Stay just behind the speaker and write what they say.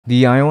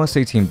The iOS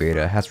 18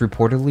 beta has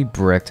reportedly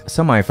bricked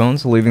some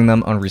iPhones, leaving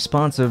them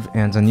unresponsive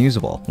and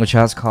unusable, which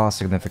has caused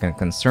significant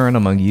concern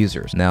among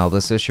users. Now,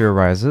 this issue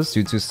arises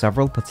due to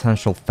several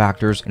potential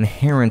factors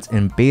inherent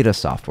in beta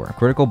software.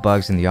 Critical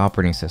bugs in the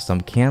operating system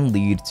can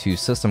lead to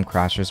system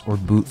crashes or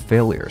boot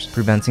failures,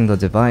 preventing the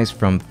device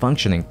from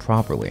functioning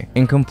properly.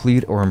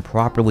 Incomplete or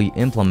improperly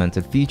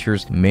implemented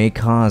features may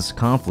cause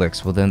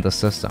conflicts within the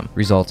system,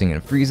 resulting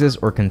in freezes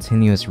or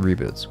continuous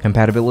reboots.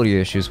 Compatibility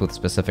issues with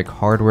specific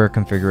hardware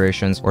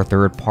configurations or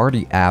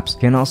third-party apps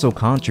can also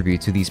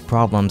contribute to these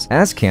problems,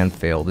 as can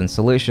failed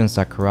installations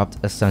that corrupt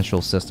essential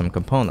system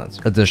components.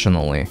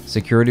 Additionally,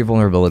 security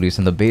vulnerabilities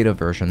in the beta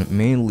version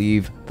may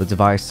leave the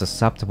device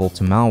susceptible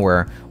to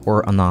malware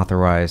or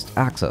unauthorized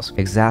access,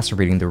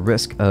 exacerbating the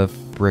risk of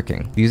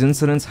bricking. These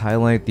incidents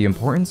highlight the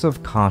importance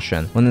of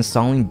caution when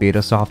installing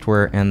beta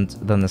software and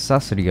the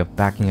necessity of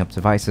backing up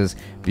devices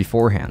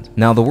beforehand.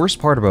 Now, the worst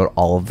part about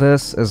all of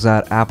this is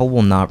that Apple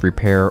will not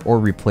repair or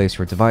replace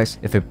your device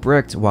if it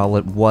bricked while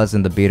it was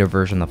in the beta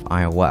version of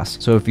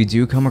iOS. So if you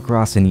do come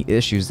across any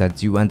issues that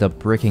do end up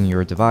bricking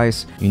your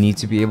device, you need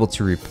to be able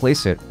to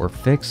replace it or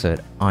fix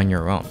it on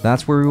your own.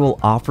 That's where we will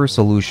offer a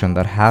solution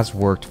that has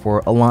worked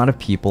for a lot of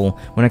people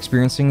when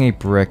experiencing a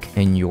brick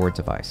in your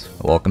device.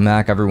 Welcome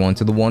back, everyone,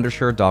 to the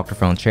Wondershare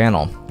Dr.Fone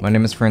channel. My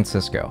name is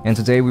Francisco, and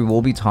today we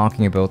will be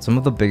talking about some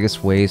of the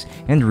biggest ways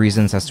and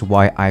reasons as to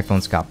why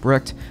iPhones got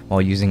bricked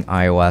while using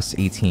iOS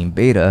 18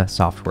 beta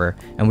software,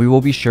 and we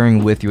will be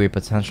sharing with you a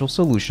potential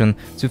solution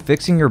to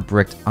fixing your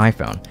bricked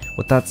iPhone.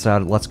 With that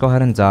said, let's go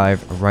ahead and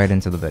dive right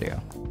into the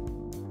video.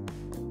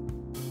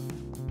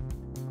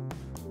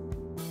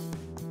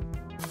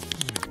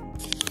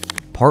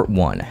 Part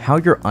 1. How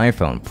your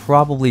iPhone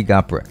probably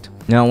got bricked.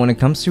 Now, when it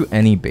comes to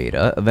any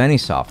beta of any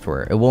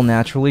software, it will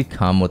naturally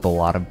come with a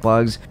lot of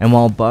bugs, and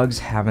while bugs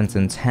haven't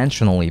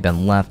intentionally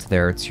been left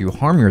there to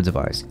harm your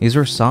device, these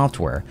are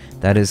software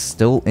that is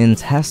still in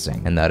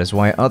testing, and that is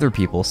why other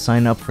people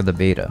sign up for the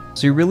beta.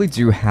 So you really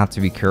do have to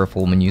be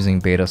careful when using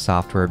beta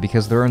software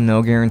because there are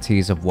no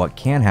guarantees of what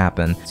can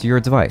happen to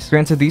your device.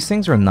 Granted, these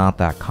things are not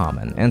that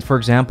common, and for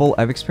example,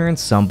 I've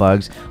experienced some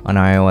bugs on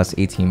iOS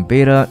 18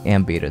 beta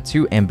and beta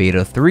 2 and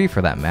beta 3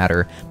 for that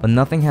matter, but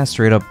nothing has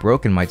straight up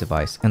broken my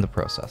device in the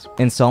process.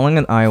 Installing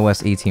an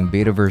iOS 18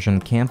 beta version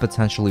can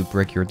potentially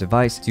brick your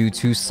device due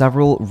to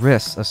several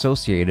risks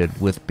associated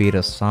with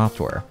beta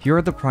software. Here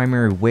are the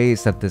primary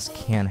ways that this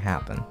can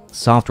happen.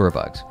 Software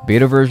bugs.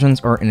 Beta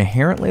versions are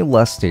inherently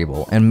less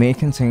stable and may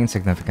contain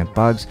significant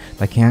bugs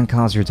that can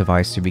cause your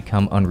device to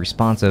become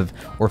unresponsive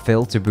or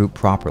fail to boot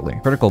properly.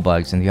 Critical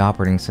bugs in the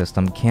operating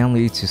system can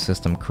lead to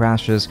system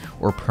crashes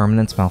or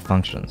permanent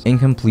malfunctions.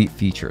 Incomplete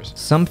features.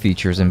 Some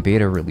features in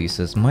beta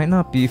releases might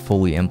not be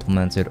fully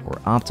implemented or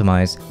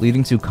optimized,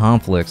 leading to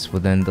conflicts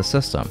within the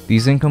system.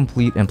 These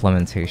incomplete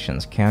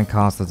implementations can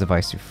cause the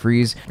device to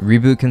freeze,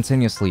 reboot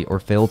continuously, or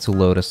fail to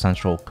load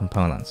essential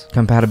components.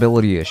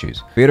 Compatibility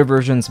issues. Beta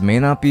versions may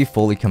not be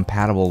fully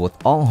compatible with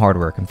all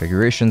hardware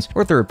configurations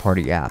or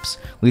third-party apps,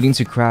 leading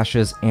to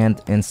crashes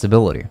and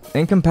instability.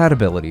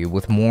 Incompatibility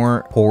with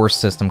more core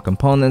system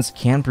components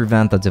can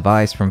prevent the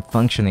device from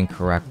functioning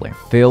correctly.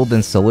 Failed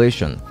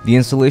installation. The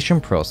installation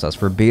process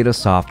for beta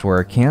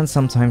software can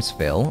sometimes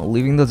fail,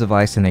 leaving the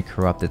device in a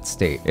corrupted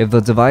state. If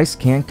the device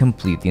can't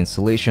complete the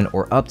installation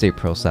or update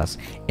process,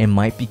 it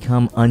might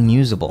become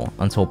unusable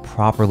until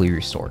properly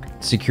restored.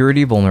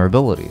 Security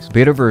vulnerabilities.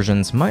 Beta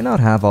versions might not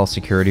have all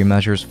security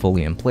measures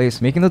fully in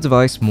place, making the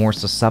device more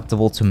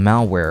susceptible to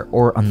malware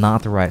or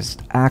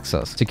unauthorized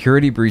access.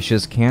 Security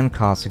breaches can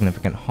cause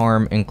significant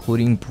harm,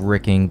 including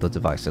bricking the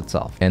device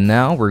itself. And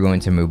now we're going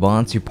to move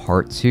on to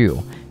part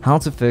 2, how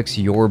to fix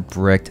your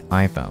bricked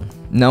iPhone.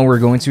 Now we're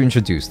going to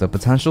introduce the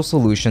potential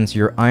solution to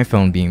your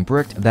iPhone being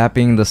bricked, that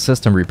being the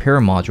system repair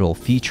module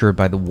featured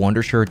by the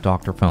Wondershare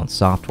Dr.Fone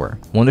software.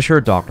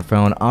 Wondershare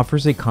Dr.Fone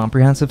offers a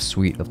comprehensive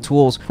suite of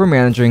tools for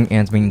managing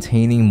and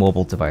maintaining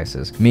mobile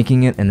devices,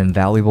 making it an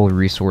invaluable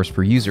resource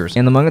for users,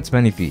 and among its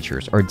many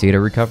features are data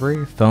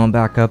recovery, phone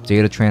backup,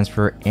 data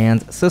transfer,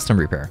 and system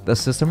repair. The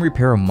system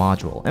repair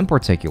module, in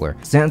particular,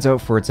 stands out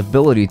for its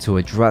ability to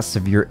address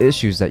severe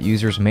issues that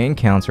users may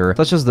encounter,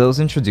 such as those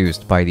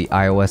introduced by the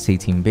iOS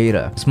 18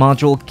 beta. This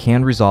module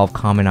can resolve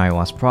common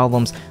iOS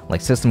problems like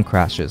system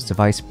crashes,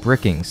 device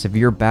bricking,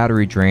 severe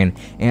battery drain,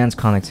 and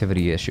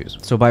connectivity issues.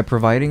 So by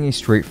providing a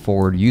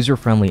straightforward,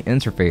 user-friendly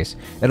interface,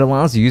 it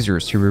allows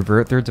users to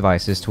revert their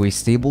devices to a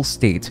stable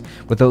state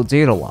without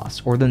data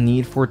loss or the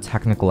need for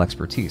technical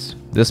expertise.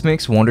 This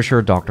makes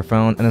Wondershare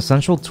Dr.Fone an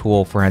essential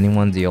tool for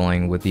anyone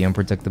dealing with the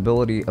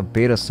unpredictability of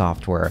beta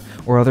software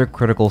or other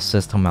critical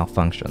system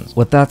malfunctions.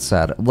 With that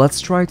said,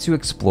 let's try to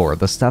explore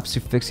the steps to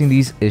fixing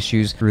these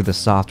issues through the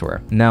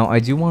software. Now, I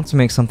do want to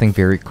make something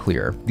very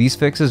clear. These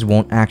fixes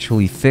won't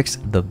actually fix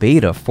the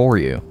beta for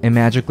you and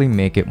magically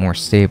make it more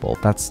stable.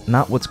 That's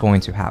not what's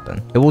going to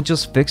happen. It will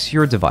just fix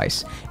your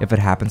device if it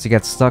happens to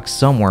get stuck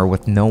somewhere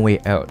with no way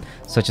out,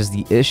 such as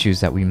the issues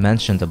that we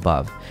mentioned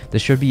above.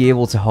 This should be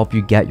able to help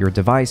you get your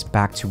device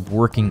back to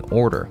working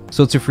order.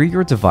 So to free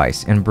your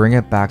device and bring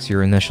it back to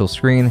your initial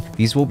screen,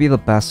 these will be the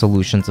best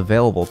solutions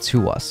available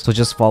to us. So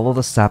just follow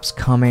the steps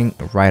coming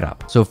right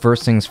up. So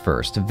first things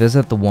first,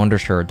 visit the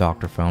Wondershare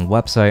Dr.Fone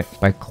website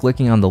by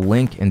clicking on the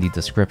link in the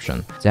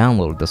description.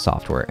 Download the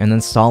software and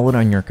install it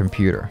on your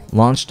computer.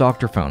 Launch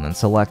Dr.Fone and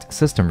select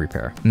System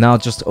Repair. Now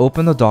just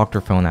open the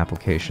Dr.Fone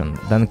application,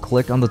 then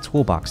click on the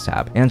Toolbox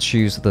tab and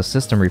choose the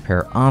System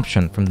Repair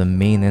option from the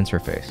main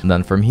interface.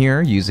 Then from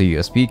here, use a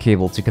USB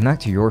cable to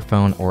connect your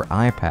phone or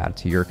iPad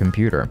to your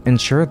computer.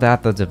 Ensure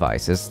that the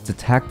device is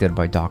detected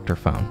by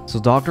Dr.Fone. So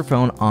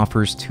Dr.Fone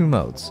offers two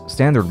modes: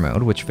 Standard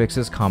mode, which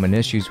fixes common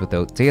issues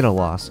without data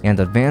loss, and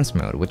Advanced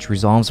mode, which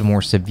resolves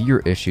more severe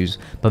issues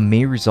but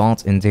may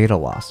result in data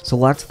loss.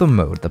 Select the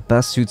mode that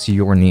best suits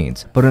your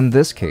needs, but in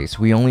this case,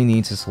 we only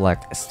need to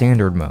select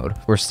Standard mode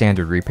or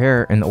Standard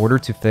Repair in order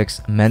to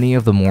fix many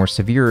of the more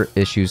severe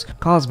issues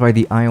caused by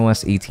the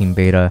iOS 18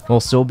 beta while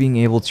still being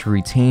able to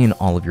retain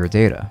all of your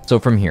data. So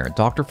from here,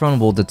 Dr.Fone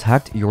will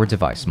detect your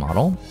device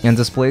model and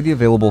display the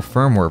available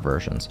firmware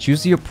versions.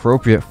 Choose the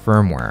appropriate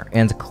firmware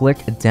and click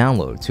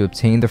Download to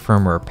obtain the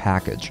firmware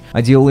package.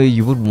 Ideally,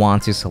 you would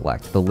want to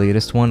select the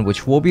latest one,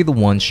 which will be the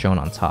one shown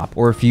on top,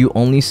 or if you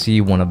only see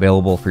one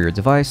available for your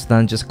device,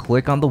 then just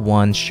click on the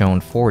one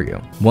shown for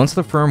you. Once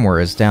the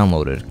firmware is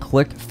downloaded,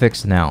 click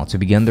Fix Now to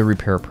begin the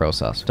repair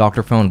process.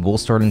 Dr.Fone will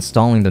start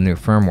installing the new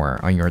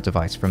firmware on your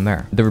device from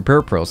there. The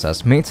repair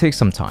process may take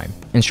some time.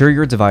 Ensure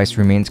your device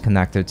remains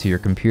connected to your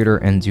computer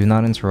and do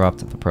not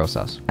interrupt the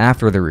process.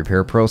 After the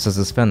repair process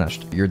is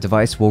finished, your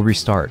device will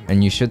restart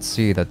and you should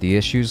see that the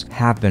issues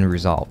have been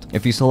resolved.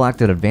 If you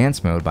selected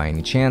Advanced mode by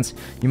any chance,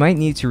 you might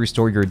need to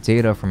restore your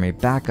data from a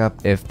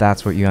backup if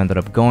that's what you ended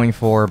up going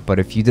for, but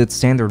if you did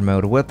Standard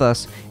mode with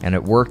us and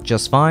it worked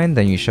just fine,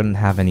 then you shouldn't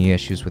have any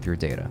issues with your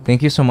data.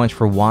 Thank you so much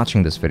for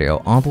watching this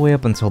video all the way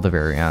up until the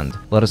very end.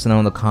 Let us know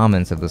in the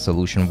comments if the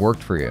solution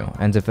worked for you,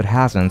 and if it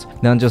hasn't,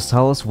 then just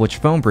tell us which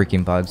phone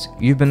breaking bugs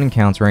you've been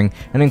encountering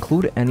and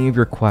include any of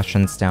your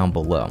questions down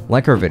below.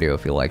 Like our video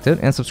if you liked it,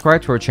 and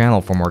subscribe to our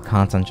channel for more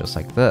content just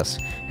like this.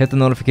 Hit the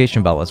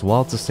notification bell as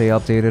well to stay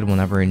updated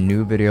whenever a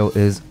new video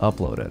is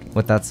uploaded.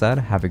 With that said,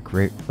 have a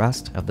great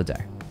rest of the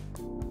day.